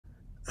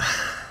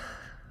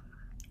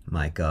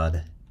My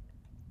god.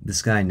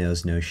 This guy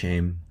knows no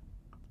shame.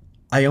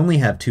 I only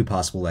have two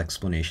possible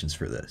explanations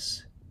for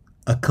this.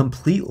 A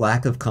complete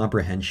lack of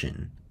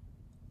comprehension,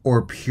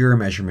 or pure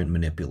measurement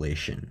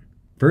manipulation.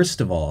 First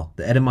of all,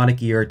 the Etymotic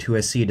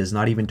ER2SC does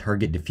not even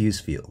target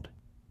diffuse field.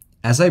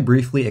 As I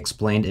briefly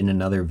explained in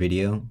another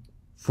video,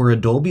 for a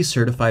Dolby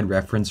certified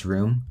reference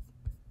room,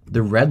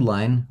 the red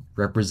line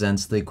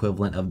represents the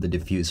equivalent of the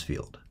diffuse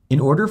field.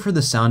 In order for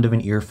the sound of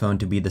an earphone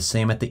to be the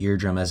same at the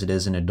eardrum as it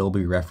is in a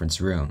Dolby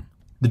reference room,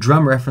 the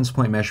drum reference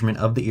point measurement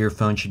of the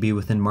earphone should be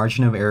within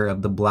margin of error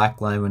of the black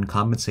line when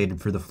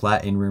compensated for the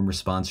flat in-room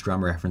response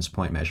drum reference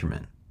point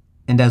measurement.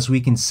 And as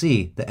we can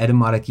see, the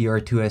Etymotic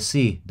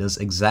ER2SC does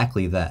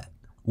exactly that.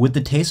 With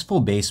the tasteful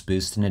bass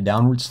boost and a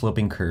downward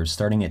sloping curve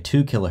starting at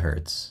 2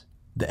 kHz,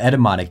 the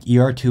Etymotic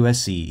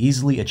ER2SC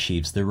easily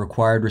achieves the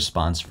required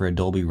response for a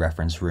Dolby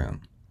reference room.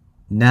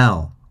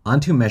 Now,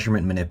 onto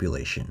measurement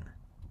manipulation.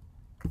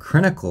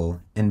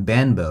 Crinacle and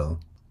Banbo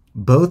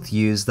both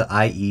use the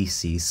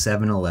IEC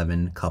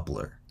 711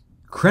 coupler.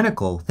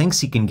 Crinacle thinks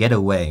he can get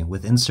away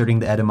with inserting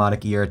the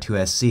Etymotic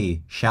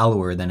ER2SC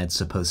shallower than it's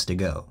supposed to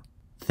go.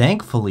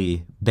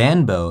 Thankfully,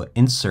 Banbo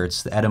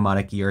inserts the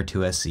Etymotic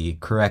ER2SC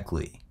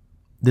correctly.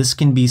 This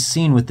can be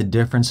seen with the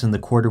difference in the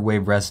quarter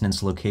wave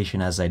resonance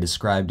location as I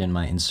described in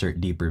my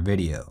Insert Deeper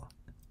video.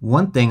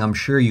 One thing I'm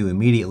sure you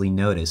immediately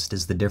noticed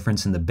is the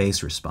difference in the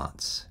bass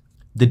response.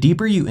 The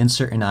deeper you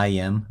insert an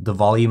IEM, the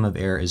volume of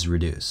air is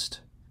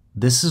reduced.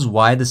 This is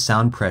why the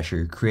sound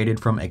pressure created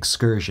from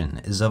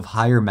excursion is of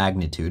higher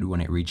magnitude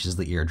when it reaches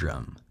the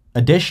eardrum.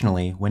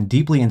 Additionally, when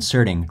deeply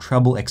inserting,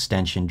 treble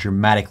extension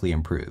dramatically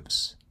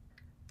improves.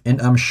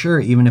 And I'm sure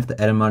even if the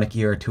Etymotic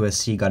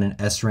ER2SC got an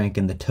S rank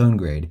in the tone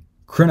grade,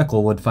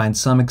 Crinacle would find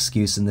some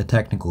excuse in the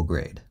technical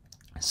grade,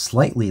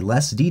 slightly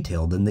less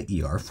detailed than the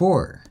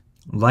ER4.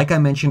 Like I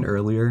mentioned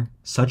earlier,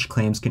 such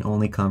claims can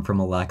only come from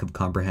a lack of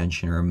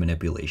comprehension or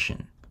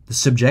manipulation. The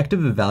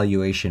subjective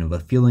evaluation of a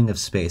feeling of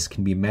space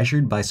can be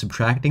measured by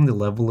subtracting the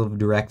level of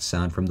direct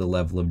sound from the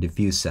level of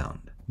diffuse sound.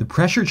 The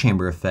pressure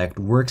chamber effect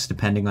works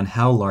depending on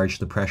how large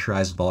the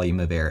pressurized volume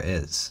of air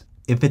is.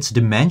 If its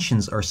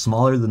dimensions are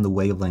smaller than the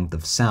wavelength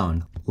of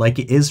sound, like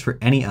it is for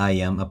any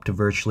IEM up to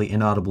virtually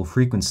inaudible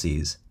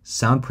frequencies,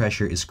 sound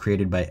pressure is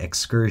created by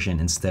excursion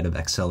instead of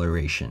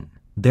acceleration.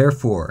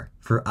 Therefore,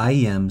 for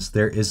IEMs,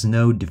 there is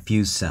no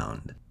diffuse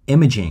sound.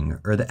 Imaging,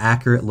 or the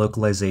accurate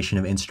localization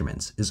of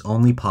instruments, is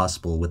only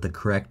possible with the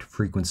correct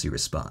frequency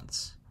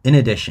response. In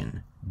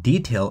addition,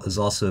 detail is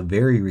also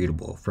very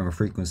readable from a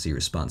frequency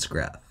response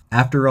graph.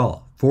 After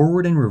all,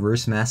 forward and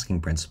reverse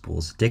masking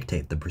principles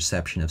dictate the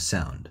perception of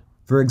sound.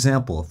 For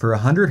example, for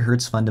 100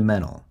 Hz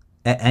fundamental,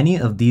 at any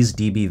of these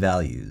dB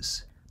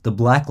values, the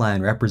black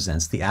line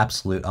represents the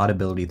absolute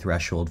audibility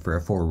threshold for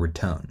a forward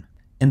tone.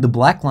 And the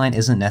black line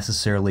isn't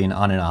necessarily an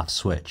on and off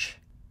switch.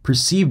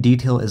 Perceived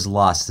detail is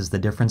lost as the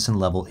difference in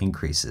level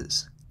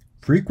increases.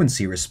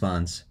 Frequency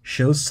response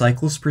shows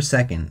cycles per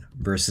second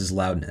versus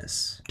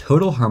loudness.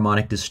 Total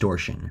harmonic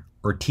distortion,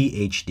 or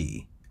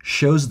THD,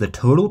 shows the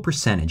total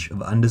percentage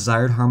of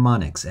undesired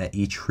harmonics at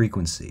each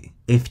frequency.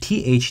 If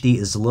THD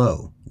is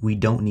low, we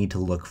don't need to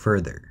look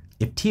further.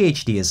 If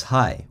THD is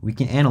high, we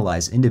can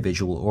analyze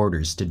individual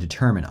orders to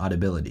determine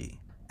audibility.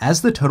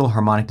 As the total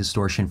harmonic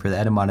distortion for the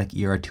Etymotic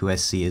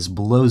ER2SC is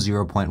below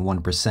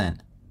 0.1%,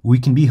 we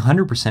can be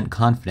 100%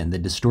 confident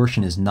that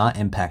distortion is not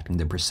impacting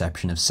the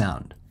perception of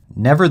sound.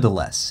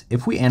 Nevertheless,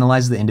 if we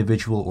analyze the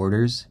individual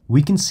orders,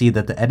 we can see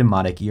that the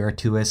Etymotic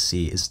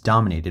ER2SC is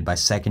dominated by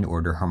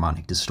second-order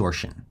harmonic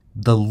distortion,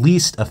 the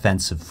least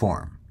offensive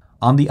form.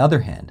 On the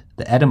other hand,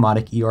 the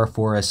Etymotic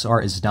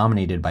ER4SR is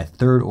dominated by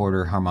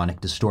third-order harmonic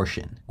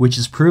distortion, which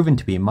is proven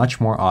to be much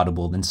more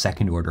audible than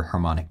second-order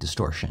harmonic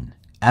distortion.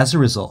 As a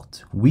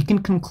result, we can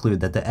conclude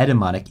that the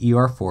Etymotic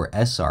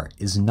ER4SR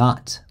is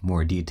not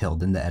more detailed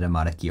than the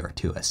Etymotic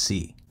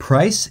ER2SC.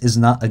 Price is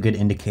not a good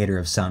indicator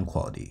of sound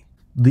quality.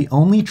 The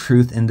only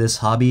truth in this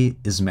hobby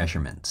is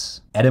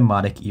measurements.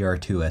 Etymotic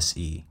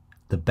ER2SE,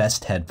 the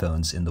best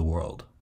headphones in the world.